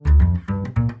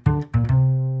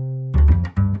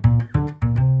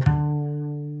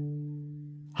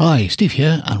Hi, Steve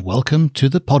here, and welcome to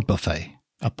the Pod Buffet,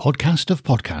 a podcast of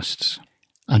podcasts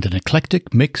and an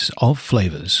eclectic mix of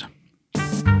flavours.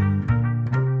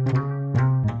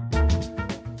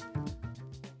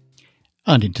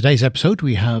 And in today's episode,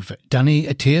 we have Danny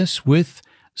Attias with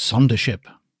Sondership.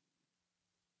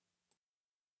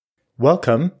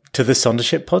 Welcome to the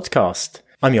Sondership podcast.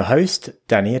 I'm your host,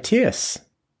 Danny Attias.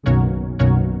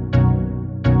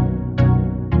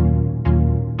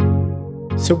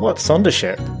 So what's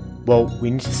Sondership? Well,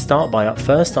 we need to start by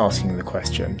first asking the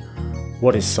question,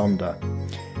 what is Sonder?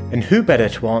 And who better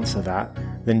to answer that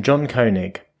than John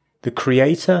Koenig, the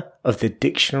creator of the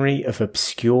Dictionary of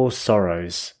Obscure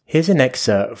Sorrows. Here's an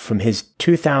excerpt from his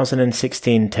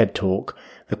 2016 TED Talk,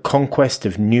 The Conquest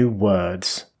of New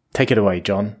Words. Take it away,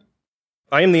 John.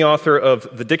 I am the author of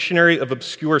the Dictionary of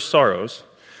Obscure Sorrows,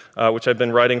 which I've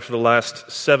been writing for the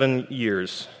last 7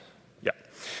 years.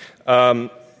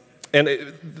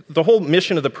 The whole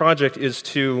mission of the project is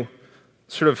to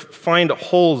sort of find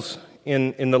holes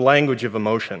in the language of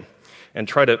emotion and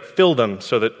try to fill them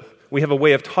so that we have a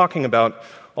way of talking about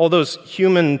all those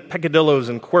human peccadillos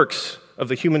and quirks of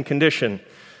the human condition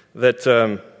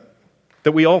that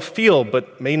we all feel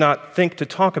but may not think to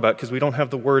talk about because we don't have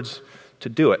the words to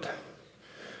do it.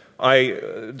 I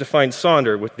define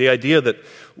Sonder with the idea that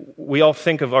we all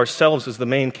think of ourselves as the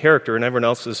main character and everyone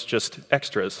else is just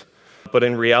extras. But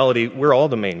in reality, we're all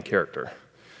the main character.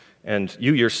 And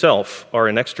you yourself are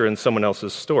an extra in someone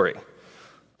else's story.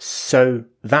 So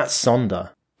that's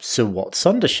Sonder. So what's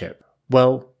Sondership?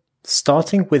 Well,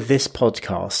 starting with this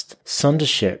podcast,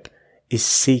 Sondership is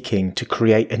seeking to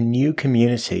create a new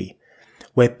community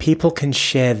where people can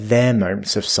share their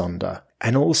moments of Sonder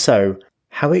and also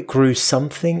how it grew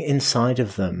something inside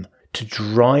of them to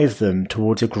drive them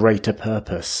towards a greater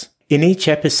purpose. In each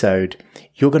episode,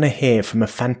 you're going to hear from a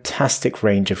fantastic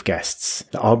range of guests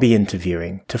that I'll be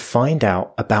interviewing to find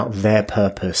out about their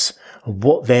purpose and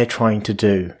what they're trying to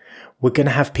do. We're going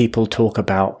to have people talk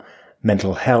about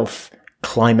mental health,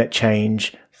 climate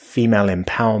change, female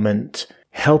empowerment,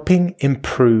 helping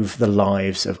improve the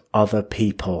lives of other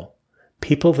people.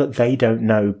 People that they don't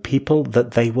know, people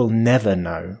that they will never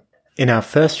know. In our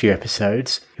first few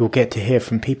episodes, you'll get to hear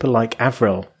from people like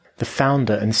Avril, the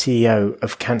founder and CEO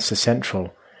of Cancer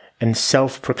Central and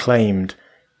self-proclaimed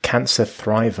cancer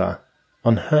thriver,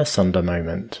 on her Sonder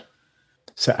moment.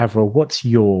 So Avril, what's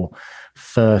your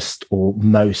first or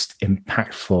most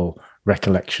impactful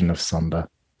recollection of Sonder?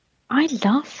 I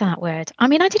love that word. I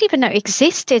mean, I didn't even know it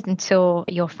existed until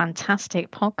your fantastic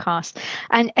podcast.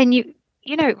 And you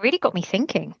know, it really got me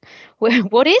thinking,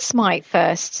 what is my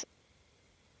first?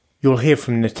 You'll hear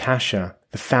from Natasha,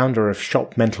 the founder of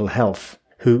Shop Mental Health,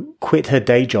 who quit her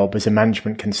day job as a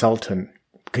management consultant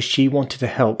because she wanted to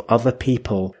help other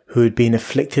people who had been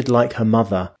afflicted like her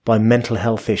mother by mental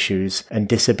health issues and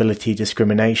disability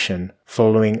discrimination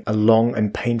following a long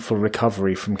and painful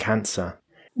recovery from cancer.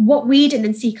 What we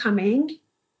didn't see coming,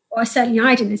 or certainly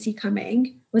I didn't see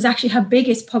coming, was actually her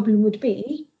biggest problem would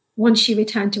be once she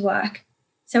returned to work.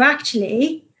 So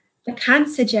actually, the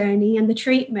cancer journey and the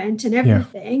treatment and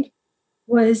everything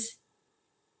was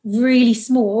really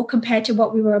small compared to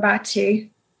what we were about to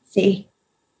see.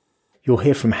 You'll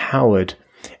hear from Howard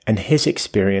and his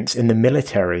experience in the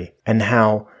military and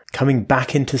how coming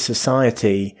back into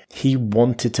society, he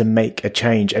wanted to make a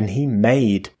change and he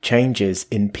made changes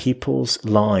in people's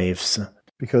lives.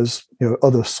 Because,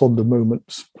 other Sonder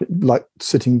moments, like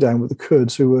sitting down with the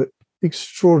Kurds who were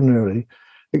extraordinarily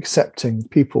accepting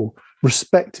people,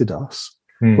 respected us.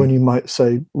 When you might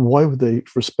say, why would they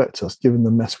respect us given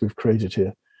the mess we've created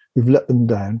here? We've let them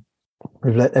down.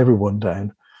 We've let everyone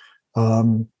down.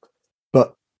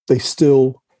 But they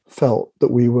still felt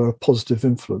that we were a positive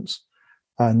influence.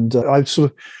 And I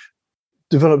sort of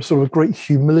developed sort of a great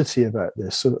humility about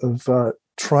this, of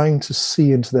trying to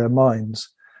see into their minds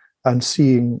and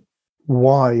seeing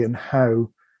why and how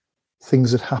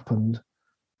things had happened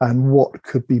and what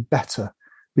could be better.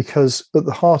 Because at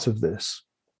the heart of this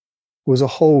was a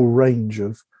whole range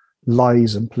of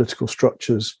lies and political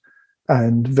structures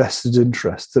and vested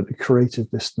interests that had created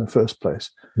this in the first place.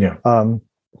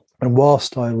 And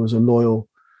whilst I was a loyal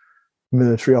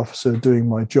military officer doing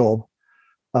my job,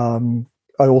 I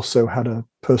also had a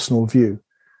personal view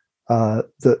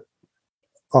that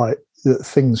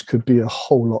things could be a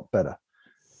whole lot better.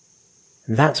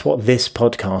 That's what this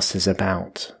podcast is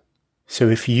about. So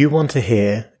if you want to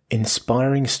hear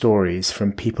inspiring stories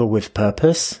from people with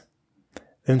purpose,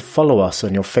 then follow us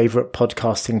on your favourite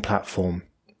podcasting platform.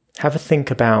 Have a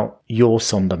think about your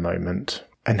Sonder moment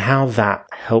and how that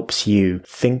helps you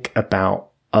think about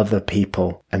other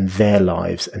people and their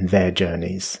lives and their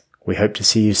journeys. We hope to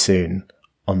see you soon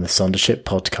on the Sondership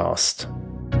podcast.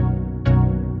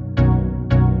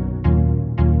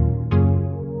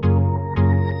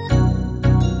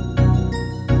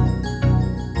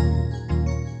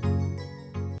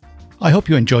 I hope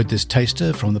you enjoyed this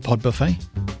taster from the Pod Buffet.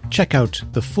 Check out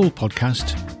the full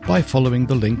podcast by following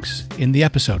the links in the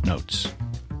episode notes.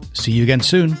 See you again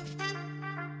soon.